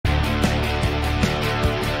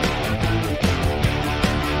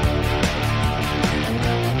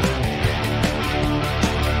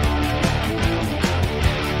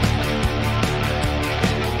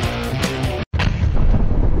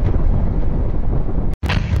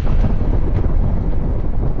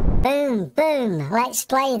boom, let's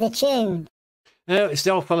play the tune. It's the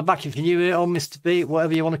old fella back if you knew it, on Mr. B,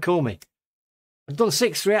 whatever you want to call me. I've done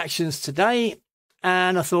 6 reactions today,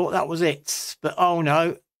 and I thought that was it. But oh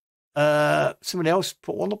no, somebody else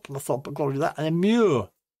put one up, and I thought, I've got to do that. And then Mieux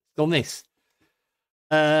done this.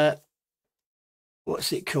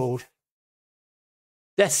 What's it called?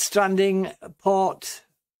 Death Stranding Path.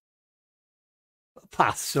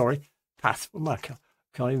 Oh,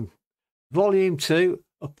 can't even. Vol.Â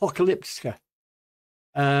Apocalyptica.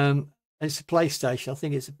 It's a PlayStation. I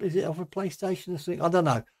think is it off a PlayStation or something? I don't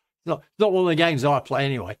know. It's not one of the games I play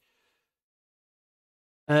anyway.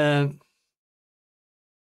 Yeah.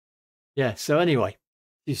 So anyway,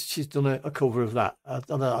 she's done a cover of that. I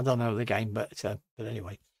don't know the game, but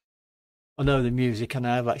anyway, I know the music, and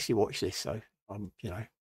I have actually watched this, so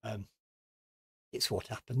it's what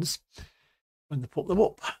happens when they put them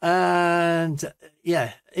up. And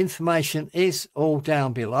yeah, information is all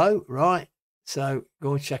down below, right? So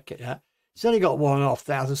go and check it out. She's only got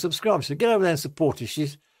 1,500 subscribers, so get over there and support her.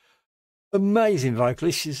 She's amazing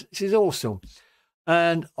vocalist. She's awesome.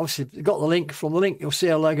 And obviously, got the link. From the link, you'll see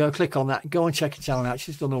her logo. Click on that. Go and check her channel out.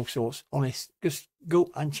 She's done all sorts. Honest, just go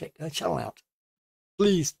and check her channel out.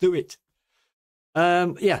 Please do it.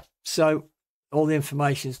 Yeah. So all the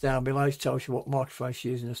information's down below. It tells you what microphone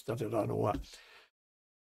she's using and stuff. I don't know what.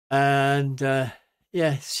 And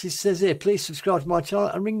yeah, she says here, please subscribe to my channel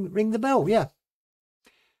and ring the bell. Yeah.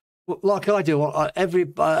 Like I do,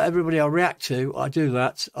 everybody I react to, I do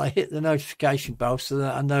that. I hit the notification bell so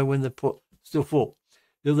that I know when they put stuff up.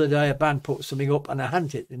 The other day, a band put something up and I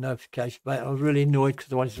hadn't hit the notification bell. I was really annoyed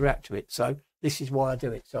because I wanted to react to it. So this is why I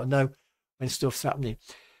do it. So I know when stuff's happening.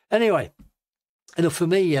 Anyway, enough for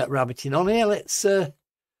me rabbiting on here. Let's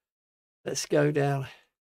go down.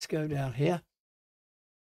 Let's go down here.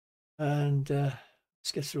 And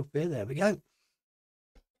let's get her up here. There we go.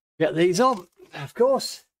 Get these on, of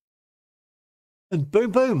course. And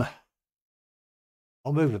boom, boom.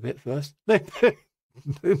 I'll move a bit first. Boom, boom,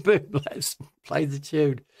 boom, boom. Let's play the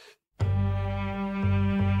tune.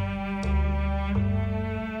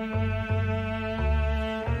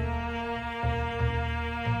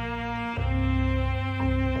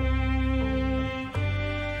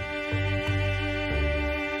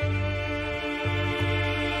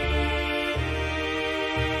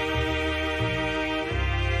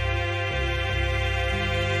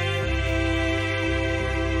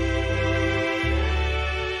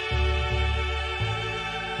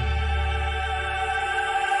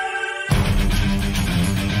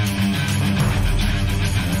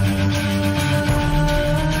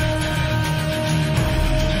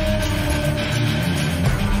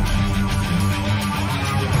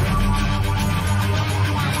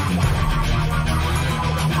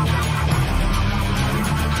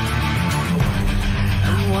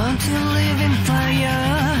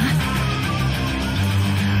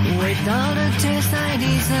 Without a taste I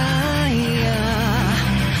desire,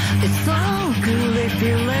 it's all good if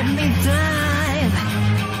you let me dive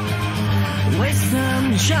with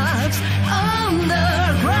some shots on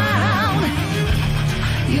the ground.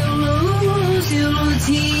 You lose your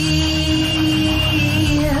routine,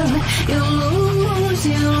 you lose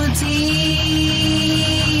your routine,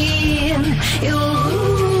 you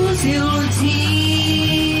lose your routine,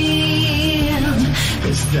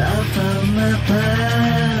 'cause I found my path.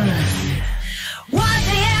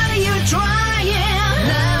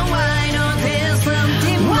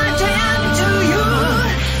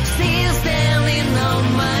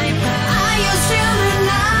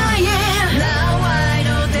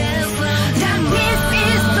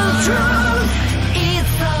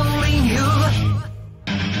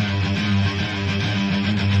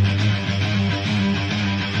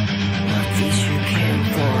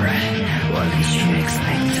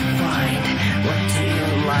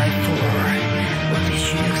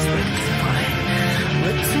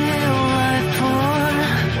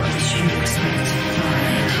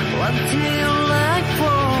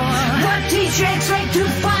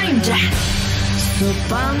 So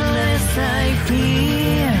boundless I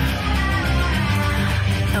fear,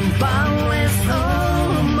 and boundless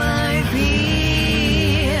all my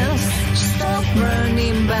fears. Stop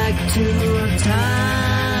running back to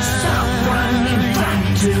time. Stop running back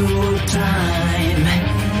to time.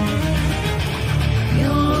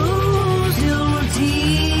 You lose your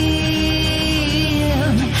routine,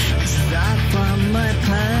 'cause I found my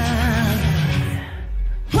path.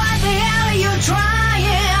 What the hell are you trying?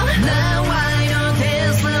 Now I know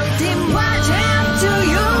there's nothing. What happened to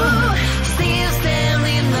you? Still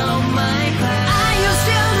standing on my path. Are you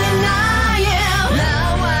still denying? Now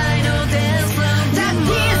I know there's something. That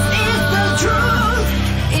this is the truth.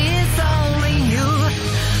 It's all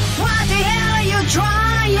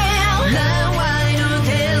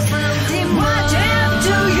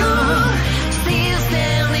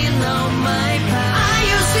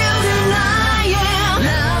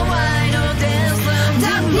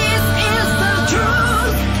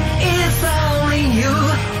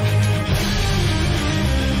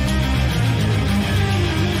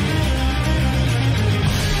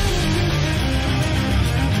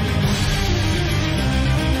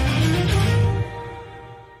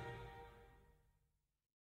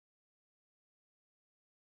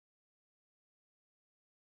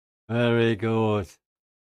Very good.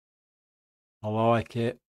 I like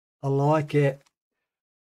it. I like it.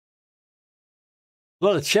 A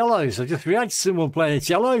lot of cellos. I just reacted to someone playing a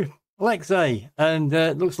cello, Alexei, and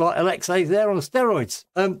looks like Alexei's there on steroids.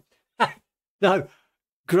 No,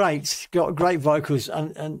 great. Got great vocals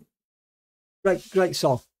and great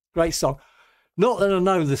song. Great song. Not that I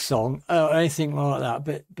know the song or anything like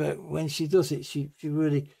that, but when she does it, she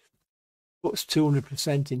really puts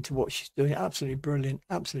 200% into what she's doing. Absolutely brilliant.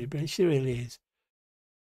 Absolutely brilliant. She really is.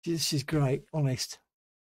 She's great, honest.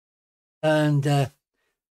 And I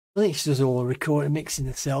think she does all the recording, mixing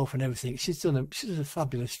herself and everything. She does a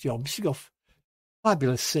fabulous job. She's got a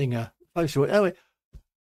fabulous singer. Anyway,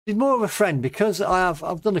 she's more of a friend because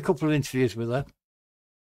I've done a couple of interviews with her,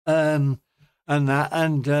 and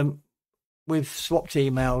we've swapped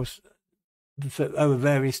emails over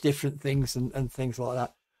various different things and things like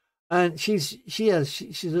that. And she's a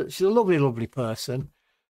lovely person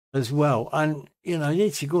as well. And you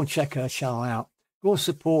need to go and check her channel out. Go and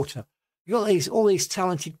support her. You've got all these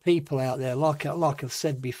talented people out there, like I've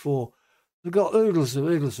said before. They've got oodles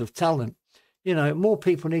of talent. More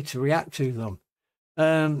people need to react to them.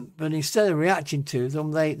 But instead of reacting to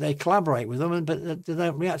them, they collaborate with them, but they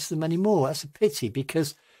don't react to them anymore. That's a pity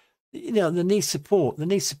because they need support. They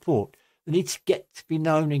need support. They need to get to be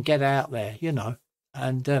known and get out there.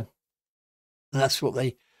 And that's what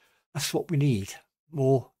we need.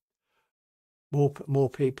 More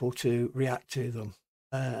people to react to them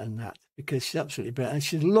and that, because she's absolutely brilliant. And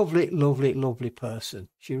she's a lovely person.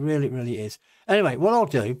 She really, really is. Anyway, what I'll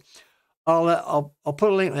do, I'll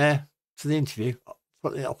put a link there to the interview.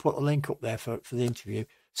 I'll put a link up there for the interview,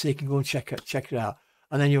 so you can go and check it out,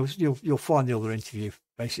 and then you'll find the other interview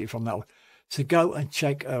basically from that one. So go and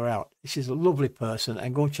check her out. She's a lovely person,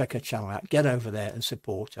 and go and check her channel out. Get over there and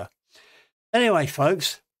support her. Anyway,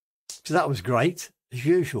 folks, so that was great as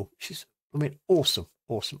usual. She's awesome.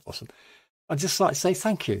 I'd just like to say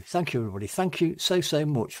thank you, everybody. Thank you so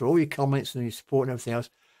much for all your comments and your support and everything else.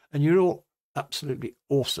 And you're all absolutely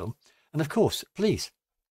awesome. And of course, please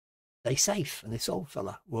stay safe. And this old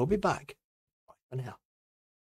fella will be back. Bye for now.